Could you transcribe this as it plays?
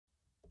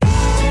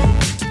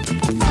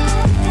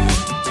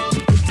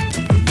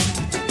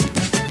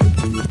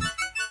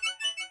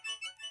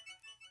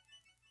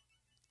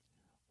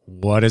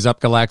What is up,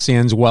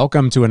 Galaxians?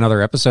 Welcome to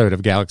another episode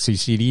of Galaxy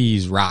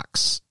CDs,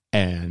 Rocks,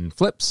 and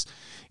Flips.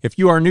 If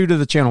you are new to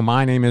the channel,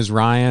 my name is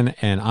Ryan,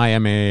 and I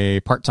am a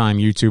part-time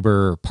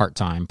YouTuber,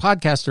 part-time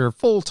podcaster,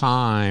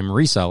 full-time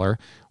reseller,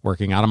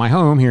 working out of my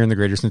home here in the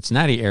greater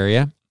Cincinnati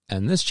area.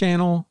 And this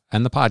channel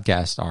and the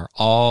podcast are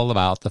all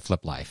about the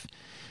flip life.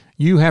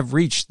 You have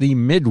reached the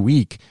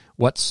midweek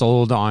What's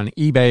Sold on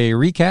eBay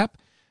recap.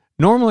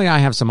 Normally, I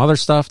have some other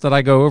stuff that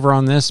I go over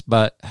on this,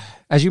 but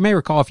as you may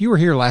recall, if you were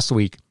here last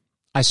week,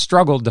 I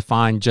struggled to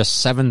find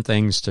just 7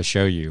 things to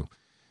show you.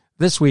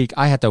 This week,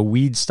 I had to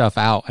weed stuff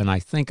out, and I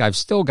think I've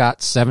still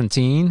got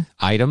 17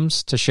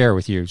 items to share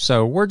with you.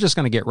 So we're just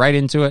going to get right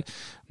into it.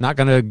 I'm not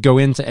going to go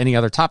into any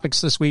other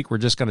topics this week. We're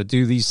just going to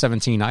do these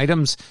 17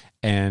 items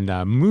and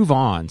move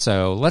on.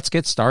 So let's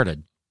get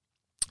started.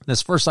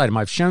 This first item,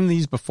 I've shown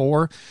these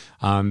before.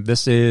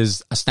 This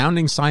is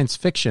Astounding Science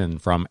Fiction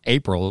from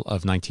April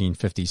of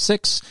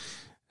 1956.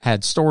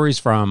 Had stories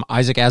from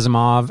Isaac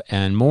Asimov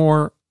and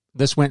more.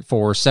 This went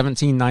for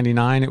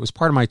 $17.99. It was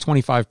part of my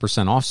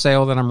 25% off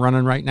sale that I'm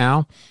running right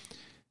now.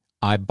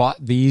 I bought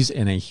these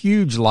in a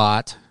huge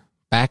lot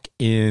back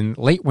in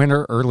late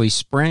winter, early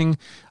spring.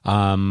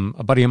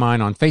 A buddy of mine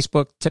on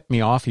Facebook tipped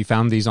me off. He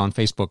found these on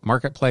Facebook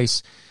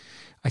Marketplace.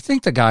 I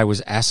think the guy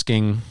was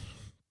asking,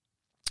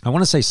 I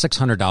want to say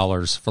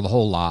 $600 for the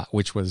whole lot,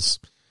 which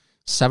was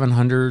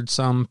 700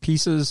 some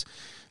pieces.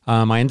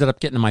 I ended up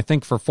getting them, I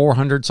think, for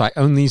 $400. So I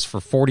own these for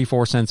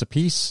 44 cents a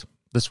piece.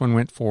 This one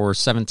went for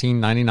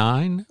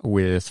 $17.99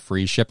 with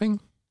free shipping.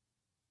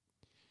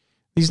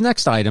 These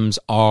next items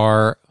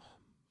are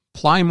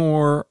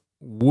Plymore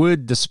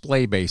wood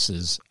display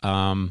bases.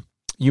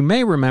 You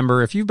may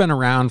remember, if you've been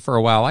around for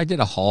a while, I did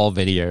a haul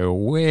video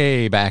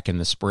way back in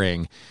the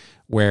spring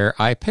where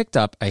I picked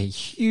up a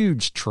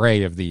huge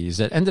tray of these.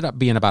 It ended up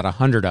being about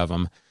 100 of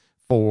them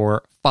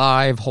for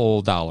 $5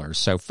 whole.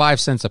 So 5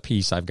 cents a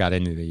piece I've got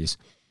into these.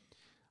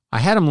 I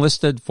had them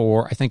listed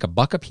for, I think,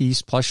 $1 a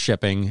piece plus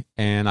shipping,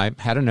 and I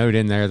had a note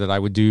in there that I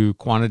would do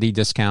quantity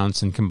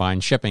discounts and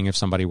combined shipping if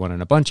somebody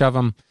wanted a bunch of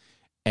them,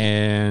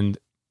 and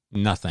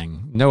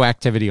nothing. No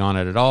activity on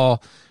it at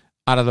all.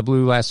 Out of the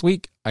blue last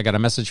week, I got a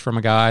message from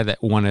a guy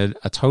that wanted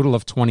a total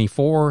of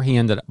 24. He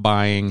ended up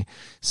buying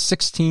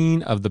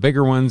 16 of the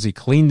bigger ones. He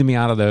cleaned me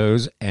out of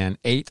those, and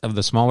 8 of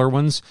the smaller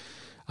ones.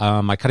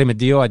 I cut him a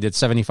deal. I did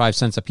 75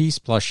 cents a piece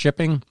plus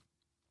shipping.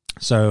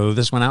 So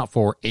this went out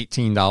for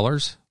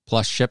 $18.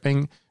 Plus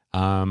shipping.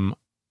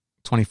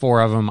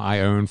 24 of them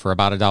I own for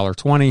about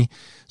 $1.20.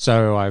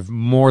 So I've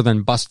more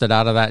than busted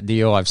out of that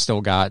deal. I've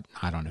still got,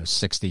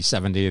 60,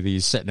 70 of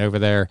these sitting over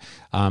there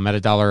at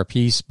 $1 a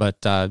piece. But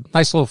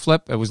nice little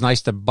flip. It was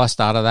nice to bust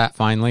out of that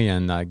finally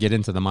and get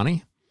into the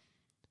money.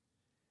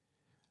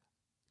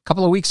 A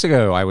couple of weeks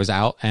ago, I was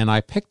out and I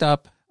picked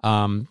up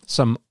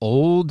some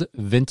old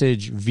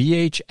vintage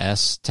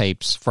VHS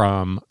tapes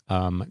from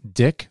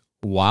Dick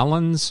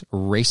Wallen's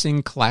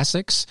Racing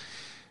Classics.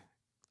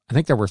 I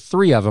think there were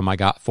 3 of them I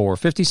got for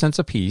 50 cents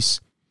a piece.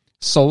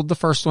 Sold the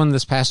first one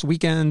this past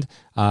weekend.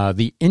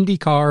 The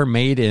IndyCar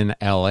made in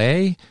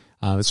LA.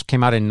 This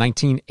came out in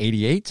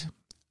 1988.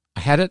 I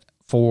had it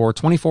for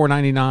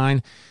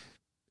 $24.99.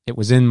 It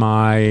was in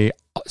my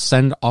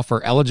send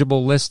offer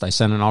eligible list. I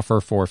sent an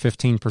offer for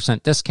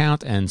 15%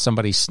 discount, and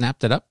somebody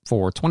snapped it up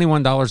for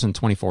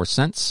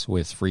 $21.24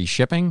 with free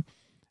shipping.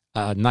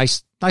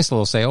 Nice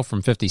little sale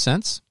from 50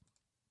 cents.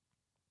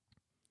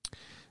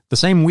 The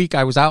same week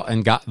I was out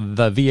and got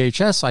the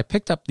VHS, I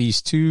picked up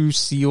these 2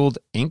 sealed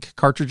ink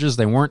cartridges.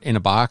 They weren't in a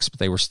box, but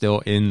they were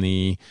still in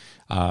the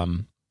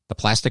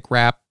plastic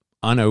wrap,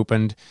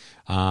 unopened.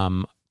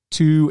 2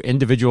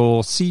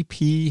 individual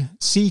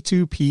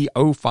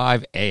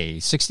C2P05A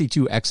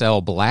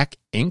 62XL black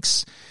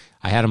inks.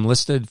 I had them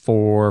listed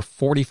for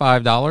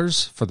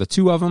 $45 for the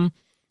 2 of them.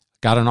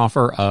 Got an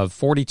offer of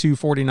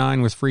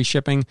 $42.49 with free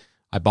shipping.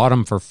 I bought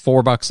them for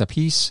 $4 a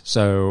piece,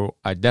 so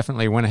I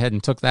definitely went ahead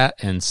and took that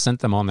and sent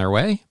them on their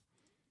way.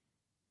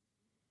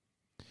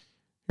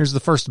 Here's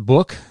the first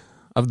book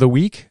of the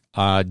week,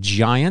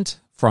 Giant,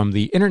 from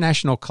the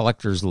International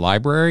Collectors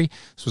Library.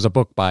 This was a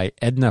book by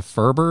Edna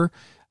Ferber.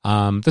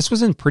 This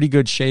was in pretty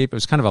good shape. It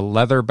was kind of a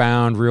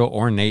leather-bound, real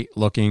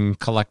ornate-looking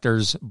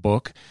collector's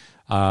book.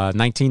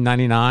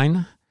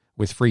 $19.99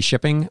 with free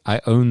shipping.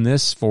 I own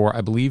this for,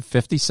 I believe,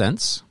 50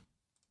 cents.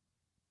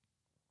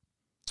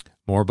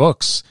 More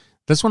books.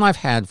 This one I've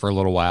had for a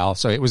little while,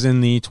 so it was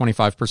in the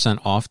 25%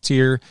 off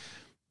tier.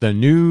 The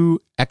New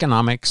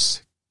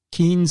Economics,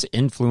 Keynes'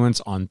 Influence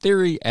on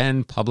Theory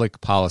and Public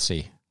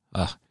Policy.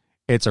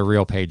 It's a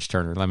real page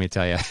turner, let me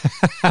tell you.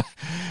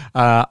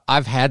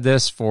 I've had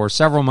this for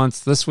several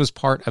months. This was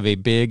part of a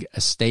big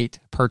estate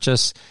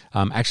purchase.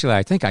 Actually,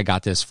 I think I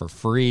got this for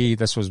free.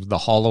 This was the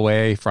haul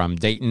away from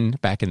Dayton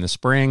back in the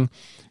spring.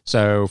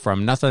 So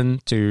from nothing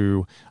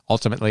to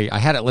ultimately, I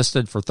had it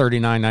listed for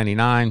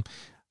 $39.99.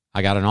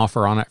 I got an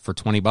offer on it for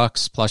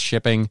 $20 plus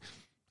shipping.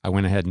 I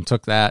went ahead and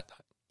took that.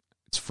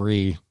 It's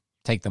free.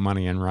 Take the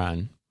money and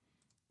run.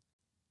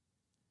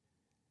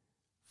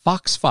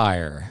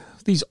 Foxfire.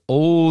 These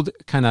old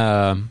kind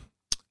of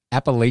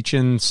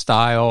Appalachian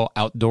style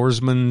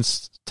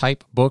outdoorsman's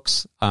type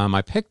books.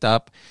 I picked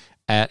up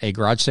at a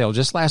garage sale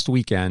just last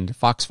weekend,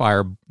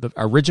 Foxfire, the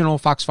original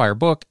Foxfire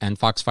book and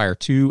Foxfire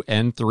 2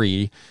 and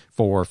 3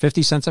 for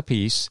 50 cents a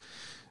piece.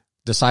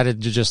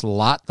 Decided to just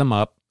lot them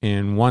up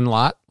in one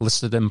lot,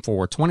 listed them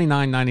for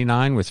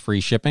 $29.99 with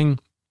free shipping.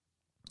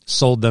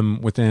 Sold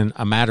them within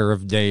a matter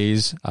of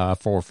days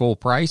for full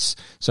price.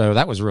 So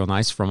that was real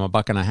nice, from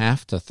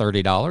 $1.50 to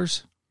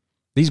 $30.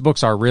 These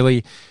books are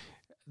really,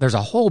 there's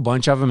a whole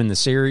bunch of them in the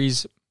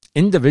series.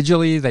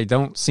 Individually, they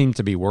don't seem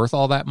to be worth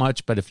all that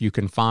much, but if you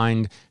can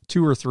find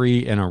 2 or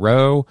 3 in a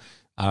row,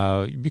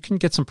 you can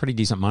get some pretty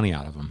decent money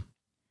out of them.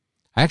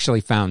 I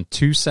actually found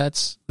 2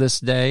 sets this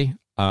day,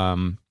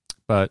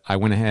 but I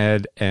went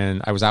ahead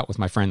and I was out with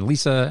my friend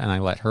Lisa, and I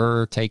let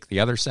her take the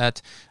other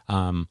set.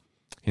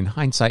 In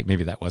hindsight,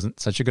 maybe that wasn't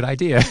such a good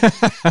idea,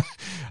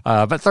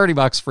 but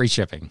 $30 free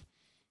shipping.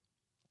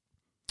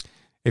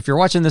 If you're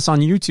watching this on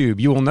YouTube,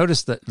 you will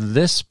notice that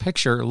this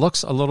picture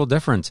looks a little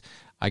different.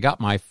 I got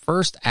my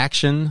first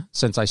action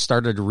since I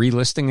started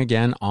relisting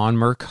again on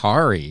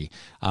Mercari.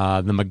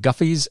 The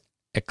McGuffey's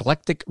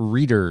Eclectic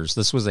Readers.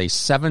 This was a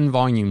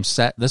 7-volume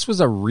set. This was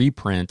a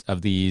reprint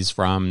of these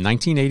from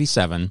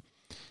 1987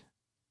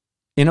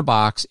 in a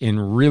box in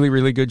really,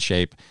 really good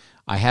shape.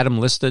 I had them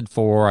listed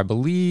for, I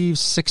believe,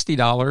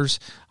 $60.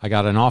 I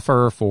got an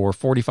offer for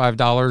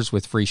 $45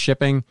 with free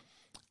shipping.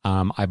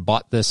 I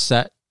bought this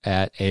set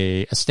at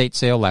a estate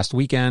sale last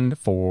weekend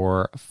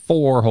for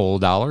 $4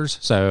 whole.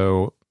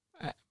 So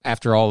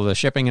after all the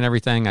shipping and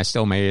everything, I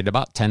still made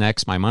about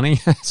 10x my money.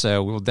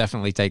 So we'll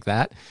definitely take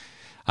that.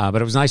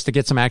 But it was nice to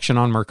get some action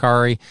on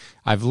Mercari.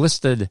 I've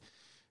listed,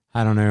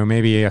 I don't know,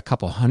 maybe a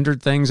couple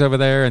hundred things over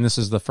there, and this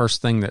is the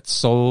first thing that's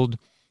sold.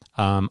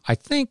 I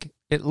think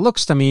it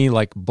looks to me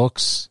like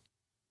books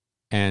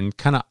and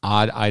kind of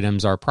odd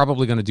items are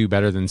probably going to do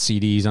better than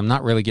CDs. I'm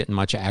not really getting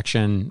much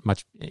action,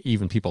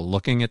 even people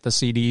looking at the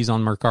CDs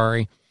on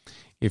Mercari.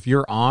 If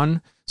you're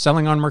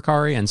selling on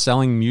Mercari and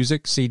selling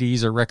music,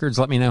 CDs or records,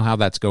 let me know how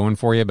that's going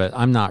for you, but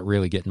I'm not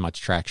really getting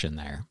much traction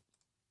there.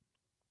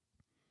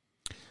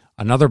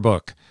 Another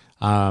book.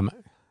 I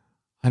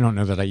don't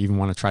know that I even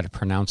want to try to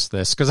pronounce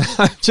this because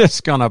I'm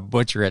just going to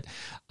butcher it.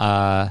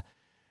 Eta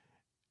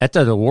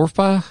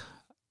Dwarfa,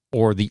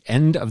 or The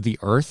End of the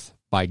Earth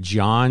by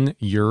John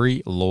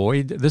Uri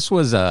Lloyd. This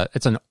was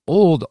it's an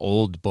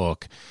old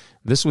book.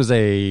 This was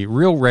a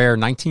real rare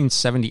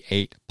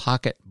 1978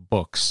 Pocket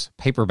Books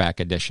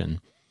paperback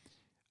edition.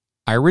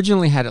 I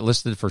originally had it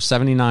listed for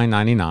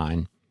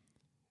 $79.99.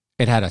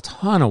 It had a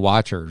ton of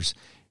watchers.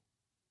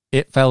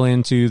 It fell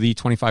into the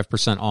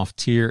 25% off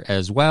tier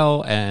as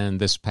well, and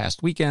this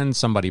past weekend,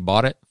 somebody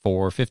bought it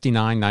for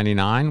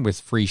 $59.99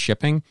 with free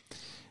shipping.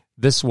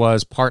 This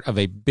was part of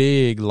a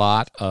big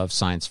lot of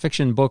science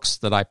fiction books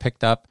that I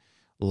picked up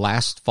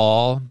last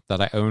fall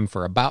that I owned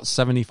for about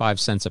 75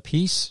 cents a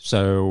piece.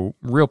 So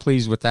real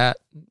pleased with that.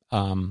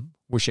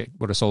 Wish it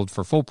would have sold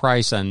for full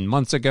price and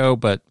months ago,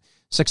 but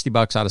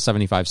 $60 out of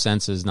 75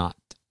 cents is not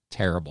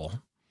terrible.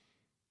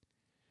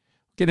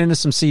 Get into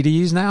some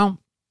CDs now.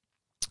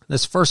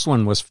 This first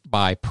one was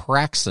by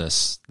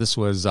Praxis. This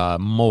was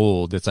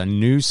Mold. It's a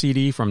new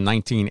CD from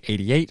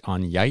 1988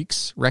 on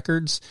Yikes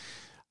Records.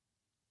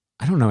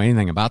 I don't know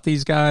anything about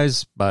these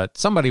guys, but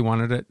somebody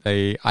wanted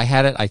it. I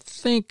had it, I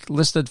think,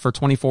 listed for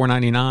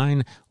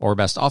 $24.99 or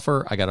best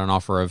offer. I got an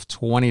offer of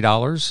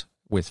 $20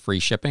 with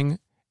free shipping,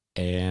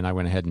 and I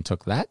went ahead and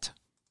took that.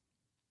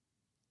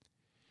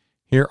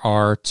 Here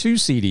are 2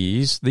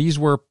 CDs. These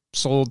were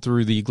sold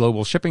through the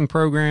Global Shipping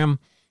Program,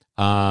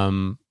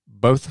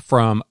 both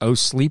from O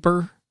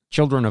Sleeper,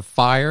 Children of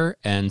Fire,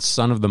 and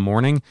Son of the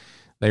Morning.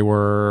 They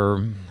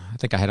were, I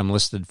think I had them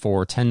listed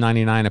for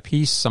 $10.99 a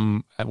piece.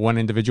 One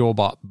individual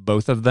bought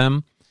both of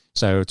them,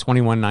 so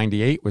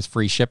 $21.98 with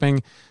free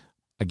shipping.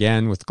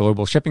 Again, with the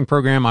Global Shipping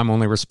Program, I'm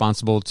only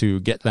responsible to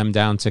get them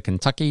down to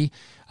Kentucky.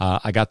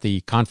 I got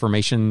the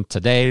confirmation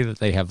today that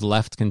they have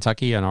left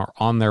Kentucky and are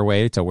on their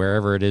way to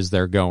wherever it is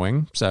they're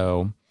going.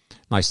 So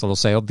nice little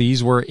sale.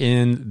 These were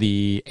in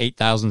the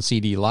 8,000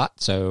 CD lot,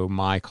 so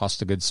my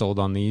cost of goods sold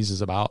on these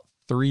is about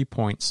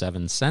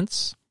 3.7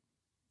 cents.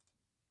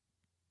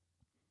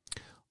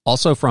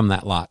 Also from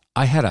that lot,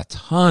 I had a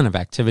ton of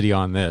activity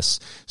on this.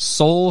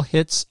 Soul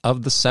Hits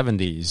of the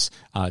 70s.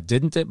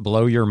 Didn't It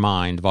Blow Your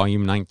Mind?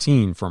 Volume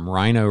 19 from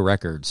Rhino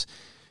Records.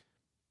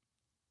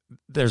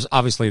 There's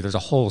a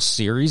whole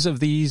series of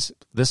these.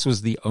 This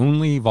was the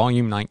only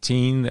Volume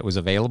 19 that was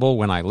available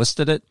when I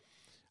listed it.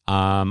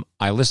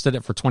 I listed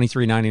it for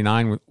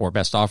 $23.99 or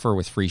best offer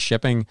with free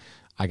shipping.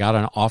 I got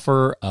an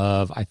offer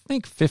of, I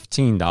think,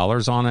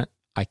 $15 on it.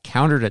 I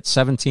countered at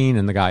 17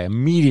 and the guy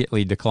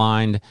immediately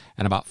declined.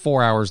 And about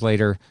 4 hours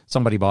later,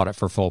 somebody bought it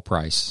for full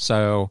price.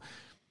 So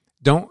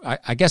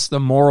I guess the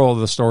moral of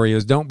the story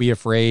is don't be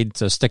afraid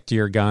to stick to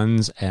your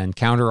guns and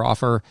counter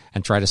offer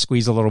and try to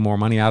squeeze a little more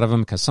money out of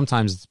them. Because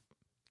sometimes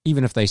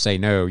even if they say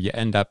no, you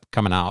end up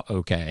coming out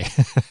okay.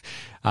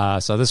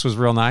 So this was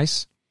real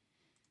nice.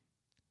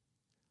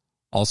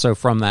 Also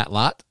from that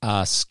lot,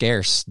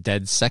 Scarce,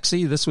 Dead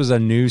Sexy. This was a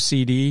new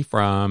CD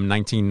from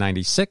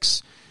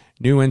 1996,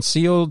 new and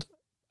sealed.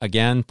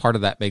 Again, part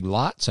of that big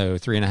lot, so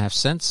 3.5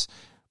 cents.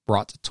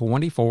 Brought to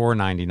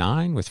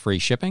 $24.99 with free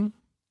shipping.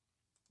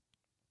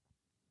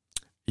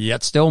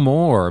 Yet still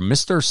more,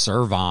 Mr.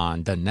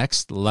 Servon, The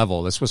Next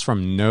Level. This was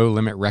from No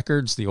Limit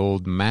Records, the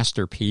old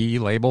Master P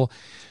label.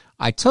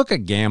 I took a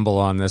gamble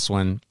on this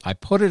one. I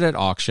put it at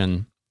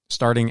auction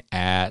starting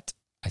at,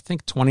 I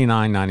think,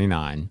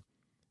 $29.99.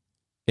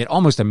 It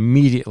almost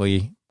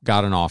immediately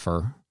got an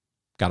offer,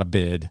 got a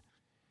bid.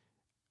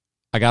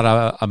 I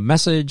got a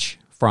message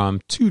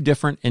from 2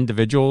 different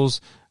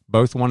individuals,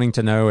 both wanting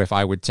to know if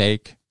I would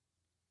take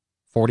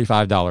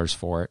 $45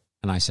 for it.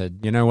 And I said,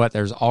 you know what?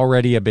 There's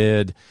already a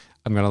bid.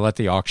 I'm going to let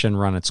the auction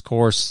run its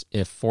course.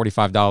 If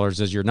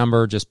 $45 is your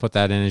number, just put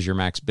that in as your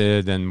max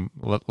bid and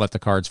let the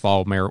cards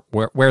fall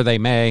where they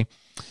may.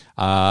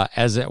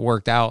 As it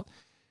worked out,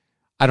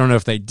 I don't know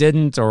if they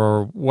didn't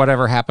or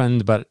whatever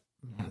happened, but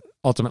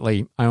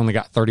ultimately I only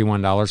got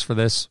 $31 for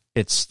this.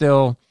 It's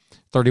still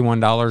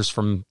 $31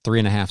 from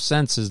 3.5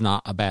 cents is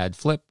not a bad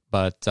flip,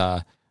 but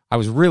I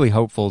was really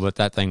hopeful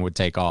that thing would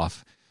take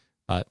off,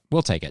 but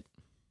we'll take it.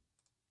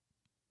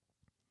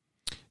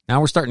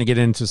 Now we're starting to get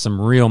into some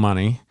real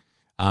money.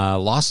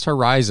 Lost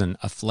Horizon,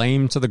 A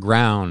Flame to the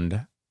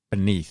Ground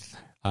Beneath.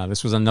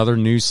 This was another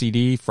new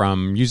CD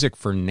from Music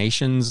for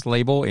Nations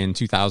label in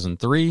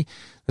 2003.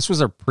 This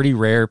was a pretty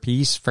rare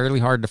piece, fairly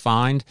hard to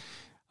find.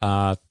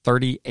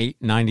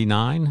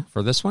 $38.99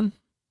 for this one.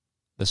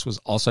 This was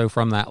also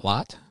from that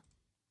lot.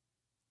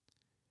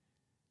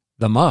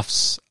 The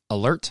Muffs,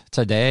 Alert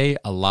Today,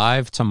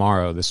 Alive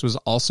Tomorrow. This was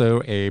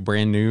also a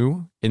brand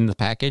new in the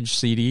package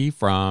CD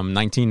from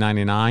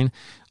 1999.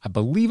 I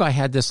believe I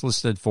had this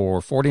listed for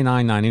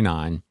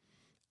 $49.99,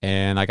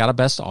 and I got a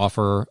best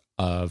offer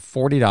of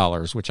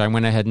 $40, which I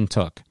went ahead and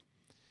took.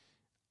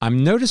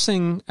 I'm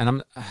noticing,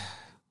 and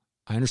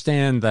I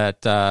understand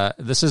that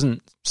this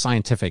isn't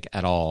scientific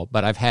at all,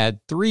 but I've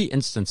had 3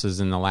 instances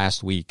in the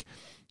last week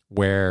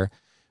where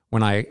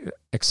when I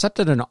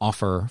accepted an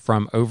offer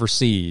from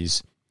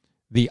overseas,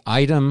 the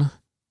item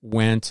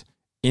went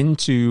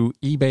into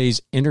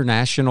eBay's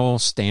international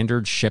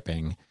standard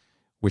shipping,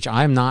 which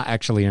I'm not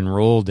actually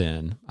enrolled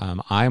in.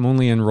 I'm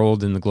only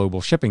enrolled in the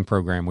global shipping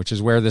program, which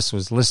is where this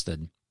was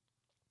listed.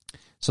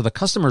 So the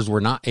customers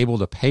were not able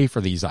to pay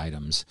for these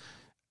items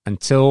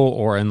until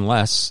or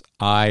unless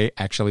I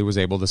actually was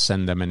able to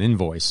send them an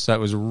invoice. So it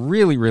was a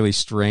really, really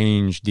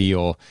strange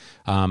deal.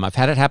 I've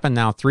had it happen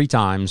now 3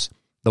 times.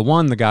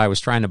 The guy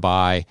was trying to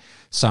buy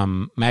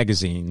some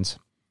magazines,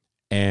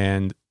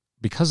 and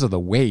because of the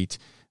weight,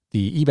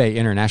 the eBay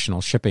international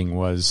shipping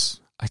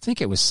was, I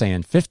think it was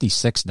saying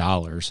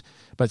 $56,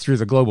 but through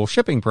the global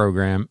shipping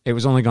program, it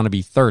was only going to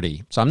be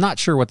 $30. So I'm not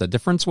sure what the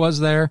difference was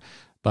there,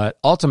 but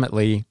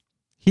ultimately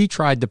he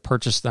tried to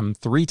purchase them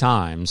 3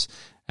 times,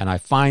 and I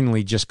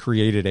finally just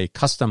created a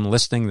custom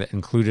listing that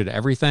included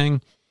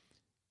everything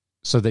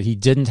so that he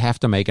didn't have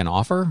to make an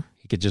offer.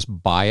 He could just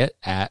buy it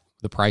at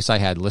the price I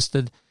had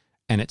listed,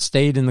 and it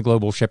stayed in the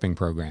global shipping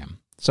program.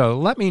 So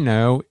let me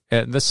know.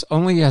 This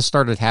only has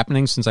started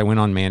happening since I went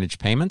on managed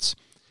payments.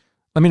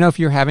 Let me know if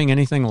you're having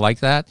anything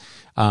like that.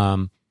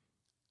 I'm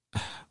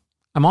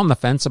on the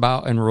fence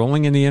about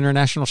enrolling in the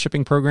international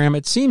shipping program.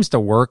 It seems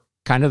to work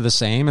kind of the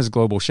same as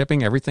global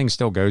shipping. Everything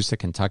still goes to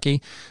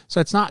Kentucky,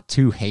 so it's not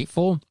too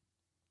hateful,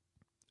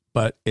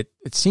 but it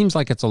seems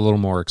like it's a little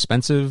more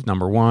expensive,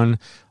 number one.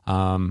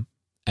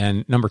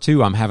 And number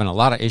 2, I'm having a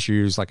lot of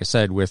issues, like I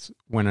said, with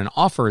when an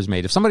offer is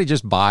made. If somebody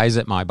just buys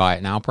at my buy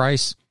it now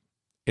price,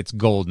 it's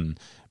golden.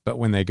 But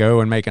when they go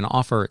and make an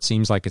offer, it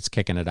seems like it's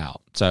kicking it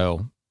out.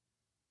 So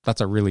that's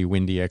a really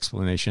windy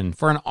explanation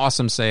for an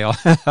awesome sale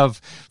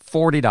of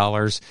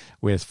 $40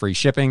 with free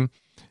shipping.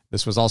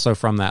 This was also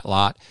from that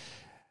lot.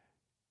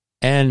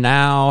 And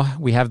now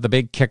we have the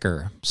big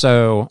kicker.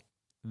 So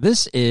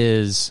this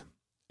is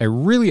a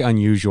really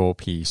unusual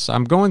piece.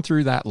 I'm going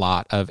through that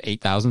lot of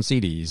 8,000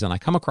 CDs, and I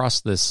come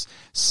across this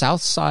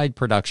Southside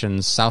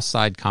Productions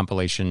Southside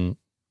Compilation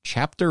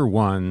Chapter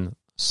 1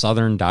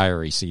 Southern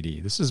Diary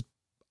CD. This is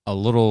a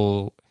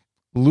little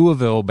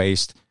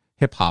Louisville-based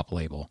hip-hop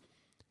label.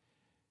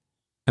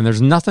 And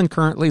there's nothing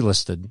currently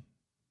listed.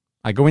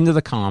 I go into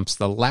the comps.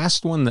 The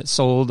last one that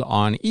sold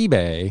on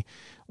eBay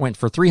went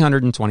for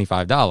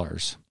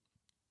 $325.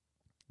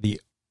 The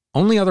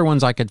only other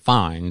ones I could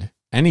find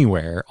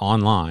anywhere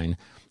online,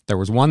 there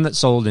was one that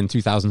sold in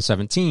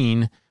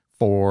 2017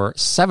 for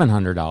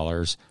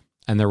 $700,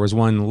 and there was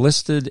one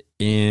listed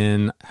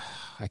in,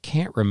 I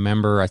can't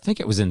remember, I think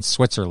it was in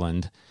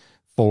Switzerland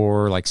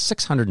for like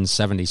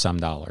 $670 some.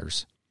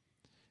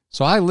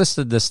 So I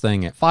listed this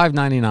thing at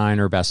 $599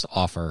 or best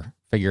offer,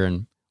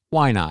 figuring,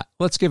 why not?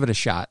 Let's give it a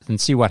shot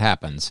and see what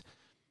happens.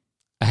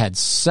 I had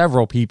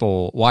several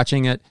people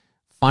watching it,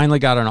 finally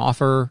got an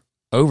offer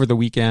over the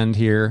weekend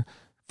here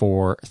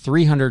for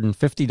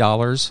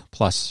 $350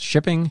 plus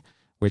shipping,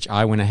 which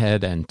I went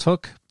ahead and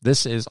took.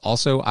 This is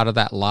also out of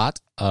that lot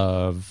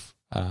of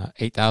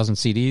 8,000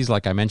 CDs,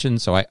 like I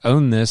mentioned. So I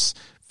own this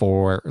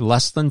for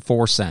less than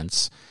 4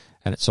 cents.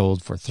 and it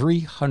sold for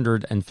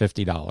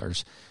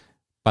 $350.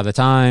 By the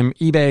time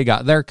eBay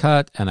got their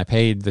cut and I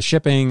paid the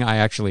shipping, I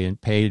actually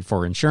paid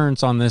for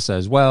insurance on this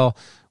as well.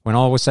 When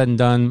all was said and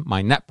done,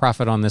 my net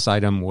profit on this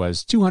item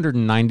was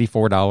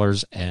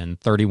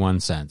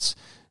 $294.31.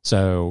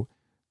 So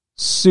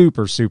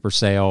super, super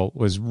sale.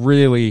 Was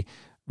really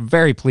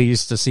very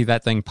pleased to see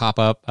that thing pop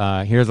up,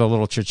 hear the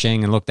little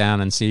cha-ching and look down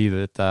and see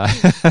that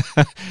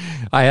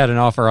I had an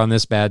offer on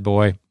this bad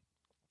boy.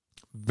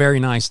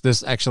 Very nice.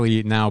 This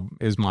actually now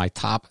is my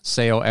top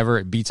sale ever.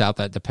 It beats out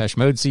that Depeche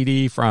Mode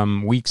CD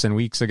from weeks and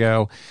weeks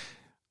ago.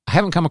 I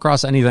haven't come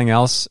across anything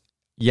else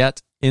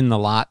yet in the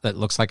lot that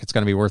looks like it's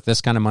going to be worth this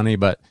kind of money,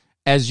 but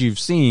as you've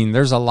seen,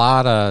 there's a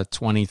lot of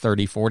 $20,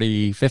 $30,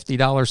 $40,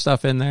 $50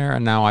 stuff in there,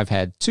 and now I've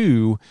had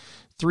two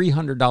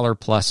 $300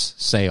 plus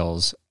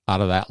sales out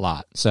of that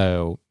lot.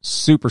 So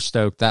super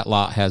stoked. That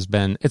lot it's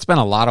been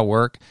a lot of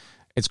work.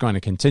 It's going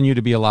to continue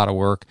to be a lot of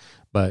work,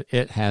 but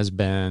it has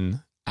been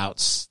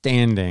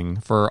outstanding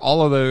for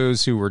all of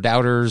those who were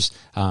doubters.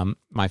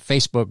 My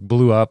Facebook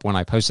blew up when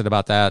I posted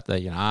about that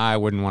I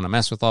wouldn't want to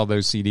mess with all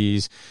those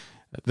CDs.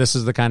 This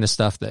is the kind of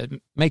stuff that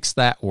makes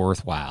that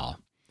worthwhile.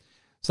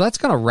 So that's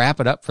going to wrap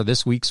it up for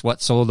this week's What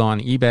Sold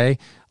on eBay.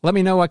 Let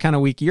me know what kind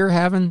of week you're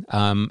having.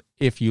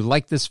 If you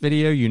like this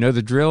video, you know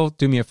the drill.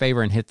 Do me a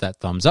favor and hit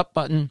that thumbs up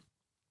button.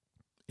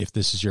 If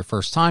this is your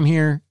first time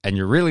here and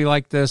you really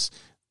like this,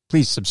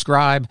 please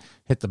subscribe,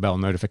 hit the bell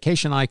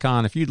notification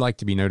icon if you'd like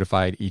to be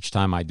notified each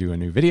time I do a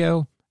new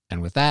video.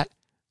 And with that,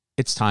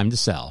 it's time to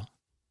sell.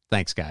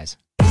 Thanks, guys.